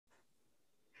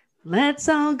Let's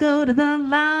all go to the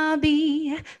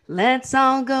lobby. Let's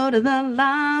all go to the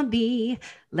lobby.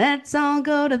 Let's all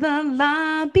go to the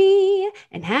lobby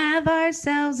and have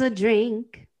ourselves a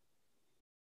drink.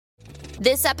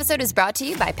 This episode is brought to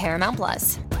you by Paramount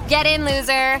Plus. Get in,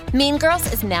 loser! Mean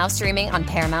Girls is now streaming on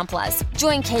Paramount Plus.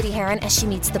 Join Katie Heron as she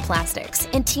meets the plastics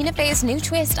in Tina Fey's new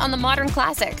twist on the modern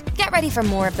classic. Get ready for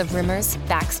more of the rumors,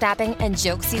 backstabbing, and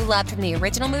jokes you loved from the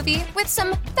original movie with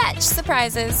some fetch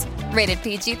surprises. Rated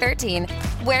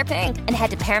PG-13. Wear pink and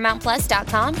head to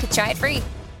ParamountPlus.com to try it free.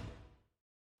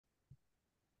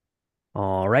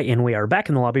 All right, and we are back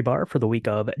in the lobby bar for the week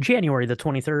of January the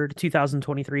 23rd,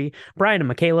 2023. Brian and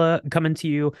Michaela coming to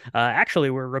you. Actually,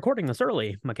 we're recording this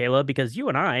early, Michaela, because you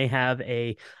and I have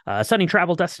a sunny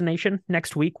travel destination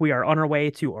next week. We are on our way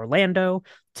to Orlando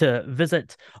to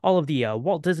visit all of the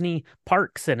Walt Disney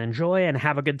parks and enjoy and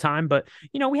have a good time. But,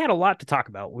 we had a lot to talk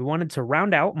about. We wanted to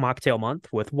round out Mocktail Month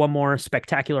with one more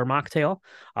spectacular mocktail.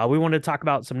 We wanted to talk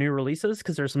about some new releases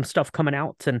because there's some stuff coming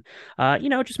out and,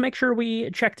 just make sure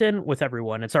we checked in with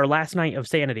everyone. It's our last night of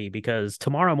sanity because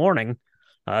tomorrow morning,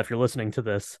 if you're listening to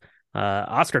this,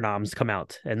 Oscar noms come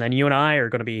out, and then you and I are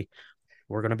going to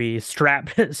be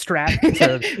strapped to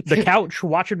the couch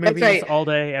watching movies right. all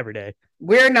day, every day.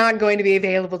 We're not going to be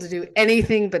available to do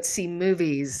anything but see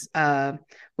movies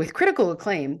with critical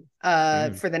acclaim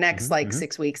for the next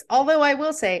 6 weeks. Although I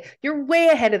will say you're way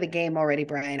ahead of the game already,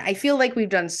 Brian. I feel like we've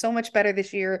done so much better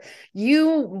this year.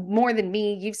 You more than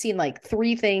me, you've seen like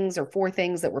 3 things or 4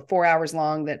 things that were 4 hours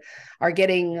long that are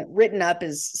getting written up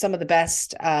as some of the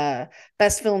best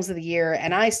films of the year.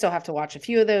 And I still have to watch a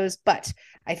few of those, but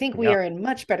I think we are in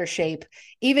much better shape.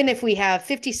 Even if we have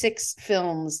 56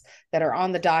 films that are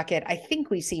on the docket, I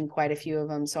think we've seen quite a few of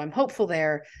them. So I'm hopeful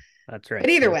there. That's right. But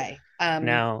either way.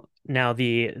 Now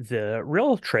the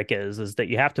real trick is that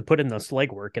you have to put in this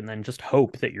legwork and then just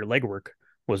hope that your legwork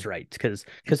was right, because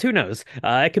who knows,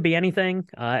 it could be anything,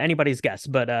 anybody's guess,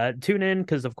 but tune in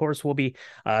because of course we'll be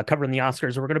covering the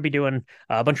Oscars. We're going to be doing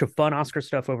a bunch of fun Oscar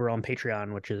stuff over on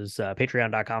Patreon, which is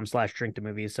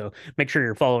patreon.com/drinktomovies, so make sure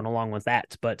you're following along with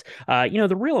that. But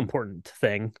the real important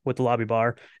thing with the lobby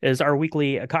bar is our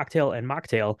weekly cocktail and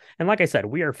mocktail, and like I said,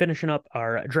 we are finishing up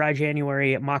our dry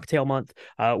January mocktail month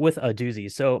with a doozy.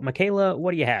 So Michaela,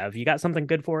 what do you have? You got something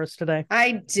good for us today?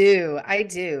 I do. I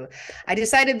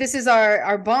decided this is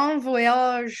our bon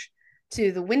voyage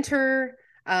to the winter.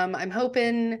 I'm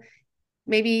hoping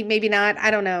maybe not.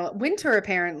 I don't know. Winter,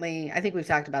 apparently, I think we've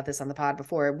talked about this on the pod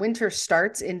before. Winter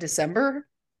starts in December.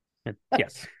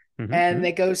 Yes. And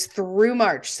it goes through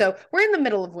March. So we're in the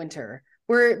middle of winter.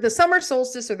 The summer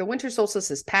solstice or the winter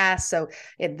solstice is past. So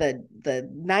the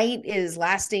night is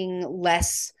lasting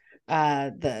less.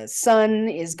 The sun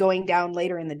is going down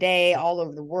later in the day all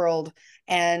over the world.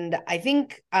 And I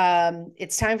think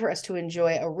it's time for us to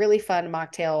enjoy a really fun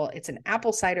mocktail. It's an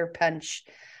apple cider punch.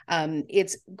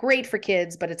 It's great for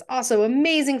kids, but it's also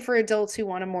amazing for adults who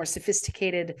want a more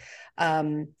sophisticated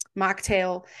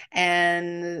mocktail.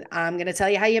 And I'm going to tell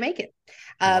you how you make it.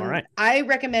 All right. I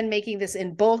recommend making this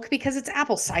in bulk because it's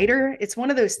apple cider. It's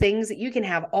one of those things that you can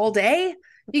have all day.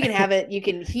 You can have it, you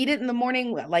can heat it in the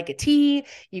morning like a tea.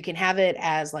 You can have it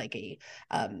as like a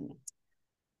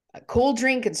cold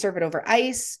drink and serve it over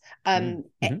ice.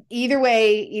 Either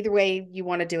way you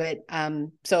want to do it.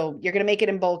 So you're going to make it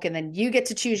in bulk and then you get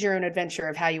to choose your own adventure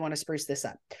of how you want to spruce this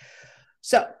up.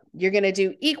 So you're going to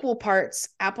do equal parts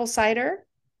apple cider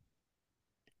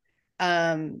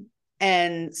and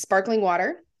sparkling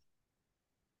water.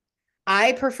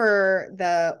 I prefer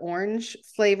the orange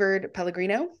flavored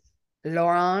Pellegrino,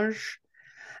 l'orange,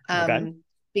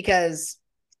 because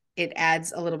it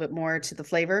adds a little bit more to the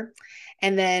flavor.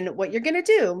 And then what you're going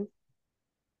to do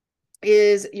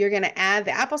is you're going to add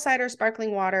the apple cider,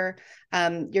 sparkling water.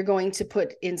 You're going to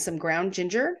put in some ground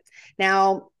ginger.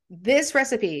 Now, this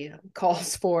recipe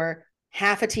calls for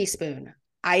half a teaspoon.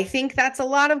 I think that's a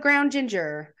lot of ground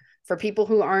ginger for people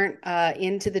who aren't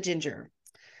into the ginger.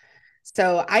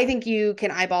 So I think you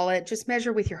can eyeball it. Just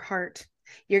measure with your heart.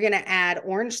 You're going to add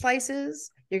orange slices.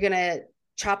 You're going to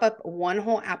chop up one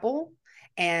whole apple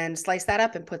and slice that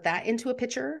up and put that into a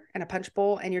pitcher and a punch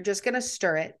bowl. And you're just going to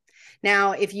stir it.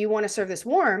 Now, if you want to serve this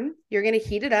warm, you're going to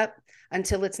heat it up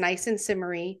until it's nice and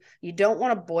simmery. You don't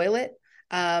want to boil it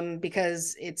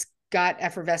because it's got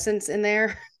effervescence in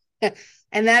there.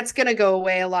 And that's going to go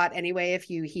away a lot anyway if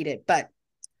you heat it. But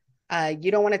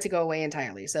you don't want it to go away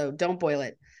entirely. So don't boil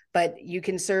it. But you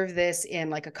can serve this in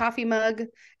like a coffee mug.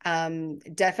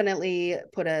 Definitely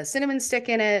put a cinnamon stick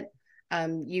in it.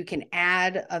 You can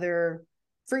add other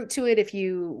fruit to it if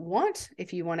you want.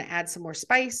 If you want to add some more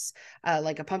spice,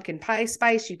 like a pumpkin pie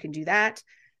spice, you can do that.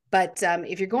 But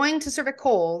if you're going to serve it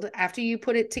cold, after you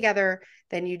put it together,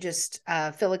 then you just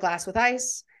fill a glass with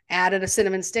ice, add a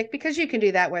cinnamon stick, because you can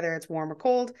do that whether it's warm or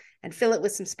cold, and fill it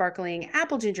with some sparkling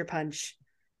apple ginger punch.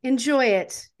 Enjoy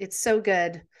it. It's so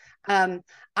good.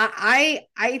 I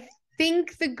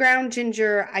think the ground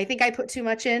ginger, I think I put too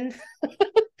much in.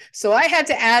 So I had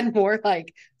to add more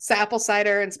like apple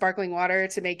cider and sparkling water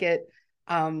to make it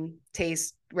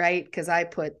taste right. Because I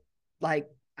put like,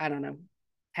 I don't know,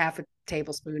 half a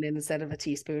tablespoon in instead of a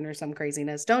teaspoon or some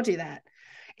craziness. Don't do that.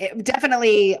 It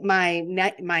definitely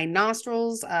my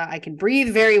nostrils, I can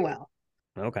breathe very well.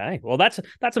 Okay. Well, that's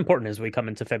important as we come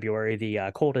into February,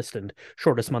 the coldest and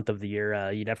shortest month of the year.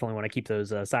 You definitely want to keep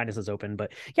those sinuses open.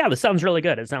 But yeah, this sounds really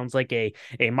good. It sounds like a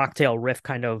mocktail riff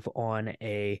kind of on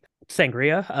a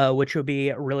sangria, which would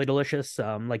be really delicious.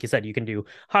 Like you said, you can do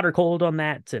hot or cold on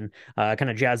that and kind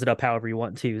of jazz it up however you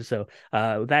want to. So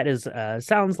that is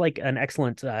sounds like an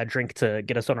excellent drink to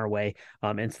get us on our way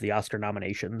into the Oscar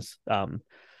nominations.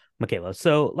 Michaela.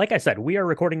 So, like I said, we are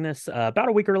recording this about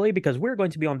a week early because we're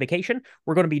going to be on vacation.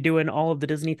 We're going to be doing all of the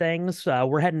Disney things.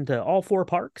 We're heading to all 4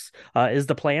 parks is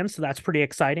the plan. So that's pretty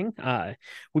exciting.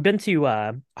 We've been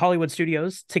to Hollywood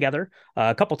Studios together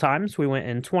a couple times. We went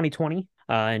in 2020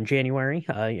 in January,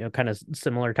 kind of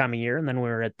similar time of year. And then we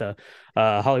were at the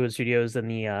Hollywood Studios and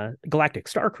the Galactic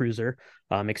Star Cruiser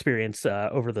experience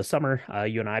over the summer,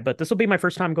 you and I. But this will be my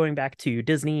first time going back to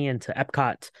Disney and to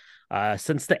Epcot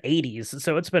since the 80s.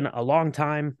 So it's been a long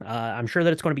time. I'm sure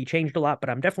that it's going to be changed a lot, but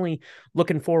I'm definitely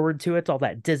looking forward to it. All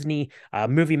that Disney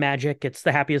movie magic. It's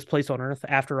the happiest place on earth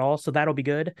after all. So that'll be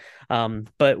good.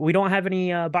 But we don't have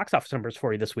any box office numbers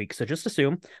for you this week. So just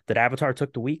assume that Avatar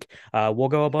took the week. We'll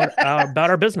go about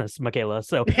our business, Michaela.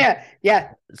 So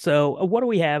yeah. So what do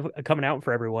we have coming out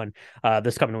for everyone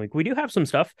this coming week? We do have some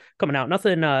stuff coming out.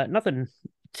 Nothing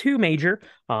too major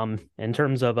in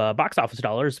terms of box office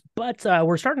dollars, but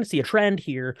we're starting to see a trend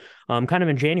here kind of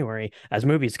in January as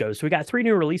movies go. So we got 3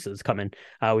 new releases coming.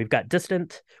 We've got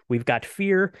Distant, we've got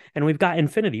Fear, and we've got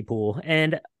Infinity Pool.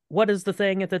 And what is the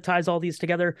thing that ties all these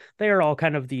together? They are all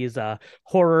kind of these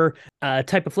horror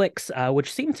type of flicks,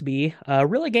 which seem to be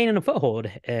really gaining a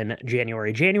foothold in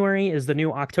January. January is the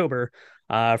new October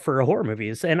for horror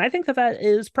movies. And I think that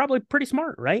is probably pretty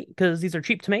smart, right? Because these are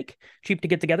cheap to make, cheap to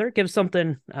get together. It gives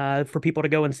something for people to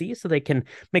go and see so they can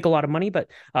make a lot of money. But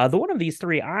the one of these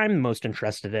 3 I'm most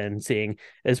interested in seeing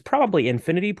is probably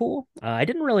Infinity Pool. I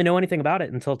didn't really know anything about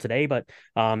it until today, but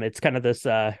it's kind of this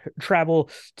travel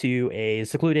to a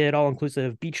secluded,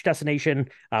 all-inclusive beach destination,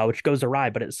 which goes awry,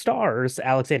 but it stars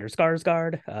Alexander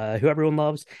Skarsgård, who everyone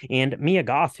loves, and Mia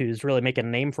Goth, who's really making a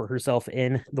name for herself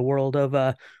in the world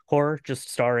of horror, just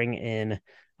starring in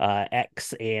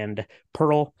X and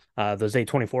Pearl, those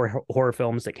A24 horror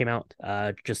films that came out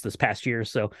just this past year.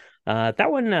 So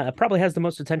that one probably has the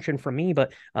most attention from me,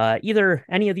 but either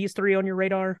any of these 3 on your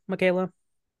radar, Michaela?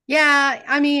 Yeah,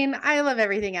 I mean, I love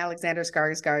everything Alexander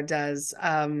Skarsgård does.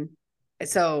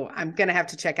 So I'm gonna have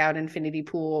to check out Infinity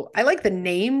Pool. I like the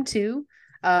name too,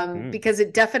 because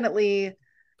it definitely.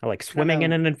 I like swimming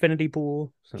in an infinity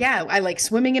pool. So. Yeah, I like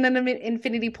swimming in an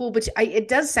infinity pool, but it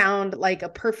does sound like a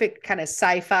perfect kind of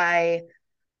sci-fi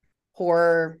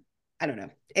horror. I don't know.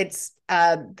 It's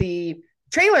the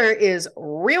trailer is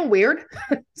real weird.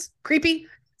 It's creepy.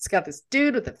 It's got this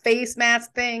dude with a face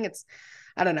mask thing.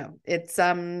 I don't know. It's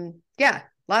yeah,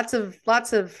 lots of I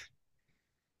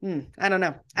don't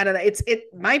know. It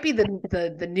might be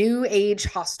the new age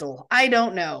Hostel. I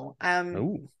don't know.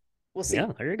 Ooh. We'll see.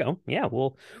 Yeah, there you go. Yeah,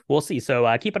 we'll see.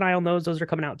 So keep an eye on those. Those are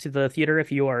coming out to the theater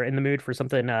if you are in the mood for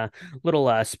something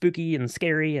little spooky and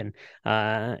scary. And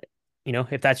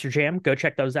if that's your jam, go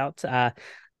check those out.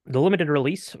 The limited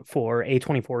release for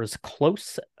A24's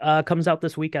Close comes out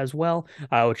this week as well,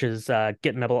 which is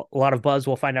getting a lot of buzz.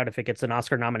 We'll find out if it gets an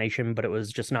Oscar nomination, but it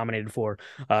was just nominated for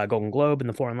Golden Globe in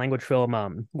the foreign language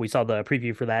film. We saw the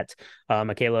preview for that.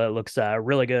 Michaela, it looks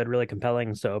really good, really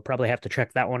compelling. So probably have to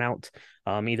check that one out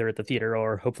either at the theater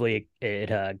or hopefully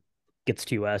it gets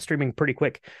to streaming pretty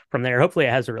quick from there. Hopefully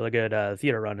it has a really good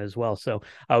theater run as well. So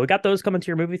we got those coming to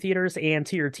your movie theaters and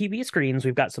to your TV screens.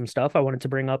 We've got some stuff I wanted to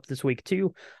bring up this week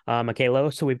too,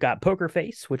 Michaela. So we've got Poker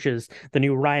Face, which is the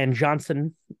new Rian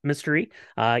Johnson mystery.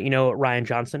 Rian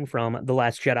Johnson from The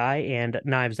Last Jedi and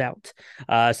Knives Out.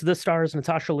 So this stars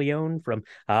Natasha Lyonne from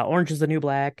Orange is the New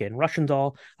Black and Russian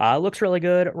Doll. Looks really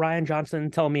good. Rian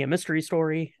Johnson telling me a mystery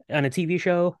story on a TV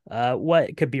show.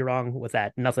 What could be wrong with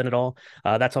that? Nothing at all.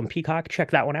 That's on Peacock.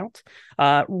 Check that one out.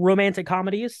 Romantic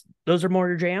comedies, those are more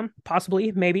your jam,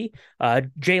 possibly, maybe.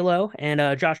 J-Lo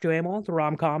and Josh Duhamel, the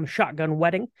rom-com Shotgun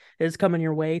Wedding, is coming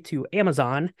your way to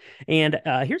Amazon. And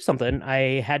here's something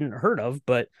I hadn't heard of,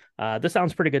 but this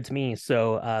sounds pretty good to me.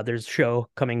 So there's a show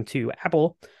coming to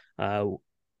Apple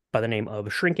by the name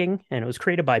of Shrinking, and it was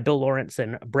created by Bill Lawrence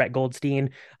and Brett Goldstein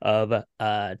of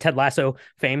Ted Lasso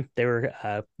fame. They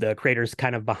were the creators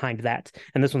kind of behind that.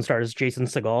 And this one stars Jason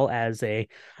Segel as a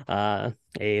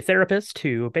therapist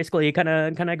who basically kind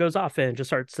of goes off and just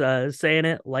starts saying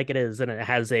it like it is. And it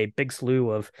has a big slew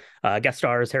of guest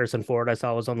stars. Harrison Ford, I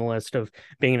saw, was on the list of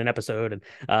being in an episode.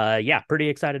 And yeah, pretty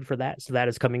excited for that. So that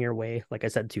is coming your way, like I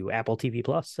said, to Apple TV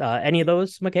Plus. Any of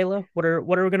those, Michaela? What are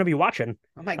we going to be watching?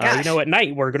 Oh my gosh. At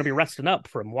night we're going to be resting up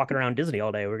from walking around Disney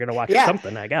all day. We're going to watch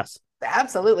something, I guess.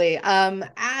 Absolutely.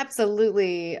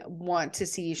 Absolutely want to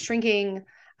see Shrinking.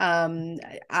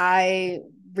 I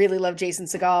really love Jason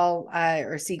Segel,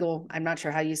 or Segel. I'm not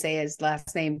sure how you say his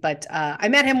last name, but I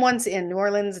met him once in New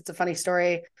Orleans. It's a funny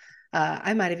story.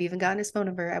 I might have even gotten his phone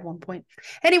number at one point.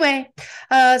 Anyway,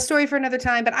 story for another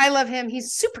time, but I love him.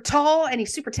 He's super tall and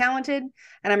he's super talented,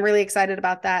 and I'm really excited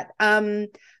about that.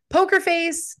 Poker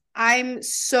Face, I'm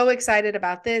so excited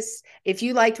about this. If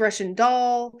you liked Russian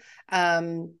Doll,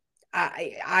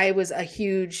 I was a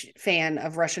huge fan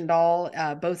of Russian Doll.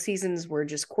 Both seasons were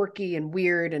just quirky and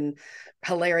weird and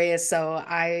hilarious. So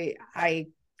I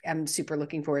am super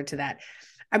looking forward to that.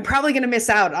 I'm probably going to miss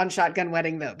out on Shotgun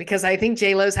Wedding though, because I think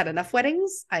J-Lo's had enough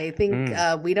weddings. I think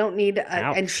we don't need,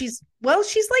 and she's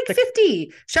like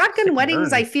 50. Shotgun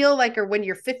weddings, I feel like, are when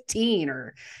you're 15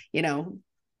 or,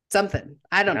 something.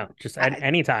 I don't know. Just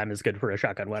any time is good for a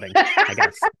shotgun wedding, I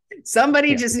guess.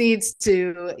 Somebody just needs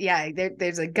to,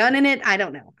 there's a gun in it. I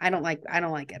don't know. I don't like it. I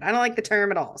don't like the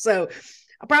term at all. So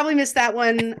I'll probably miss that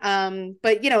one.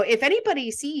 But if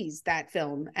anybody sees that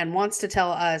film and wants to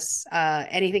tell us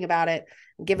anything about it,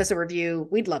 give us a review.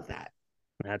 We'd love that.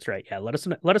 That's right. Yeah, let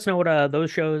us know what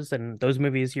those shows and those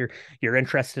movies you're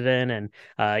interested in, and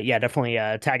definitely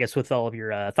tag us with all of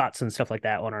your thoughts and stuff like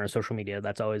that on our social media.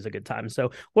 That's always a good time.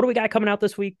 So, what do we got coming out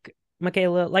this week,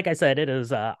 Michaela? Like I said, it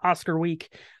is Oscar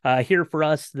week here for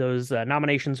us. Those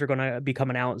nominations are going to be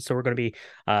coming out, so we're going to be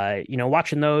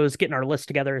watching those, getting our list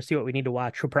together, see what we need to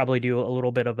watch. We'll probably do a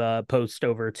little bit of a post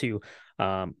over to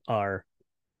our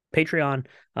Patreon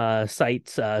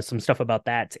sites, some stuff about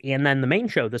that. And then the main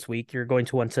show this week, you're going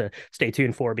to want to stay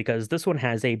tuned for, because this one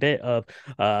has a bit of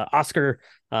Oscar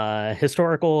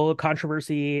historical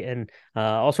controversy and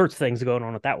all sorts of things going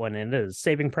on with that one. And it is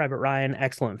Saving Private Ryan.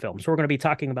 Excellent film. So we're going to be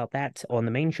talking about that on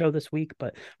the main show this week.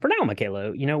 But for now,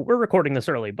 Michaela, we're recording this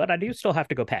early, but I do still have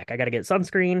to go pack. I got to get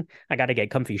sunscreen. I got to get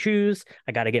comfy shoes.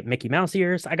 I got to get Mickey Mouse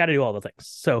ears. I got to do all the things.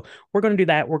 So we're going to do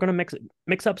that. We're going to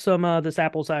mix up some this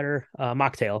apple cider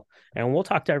mocktail, and we'll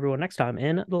talk to everyone next time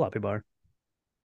in the lobby bar.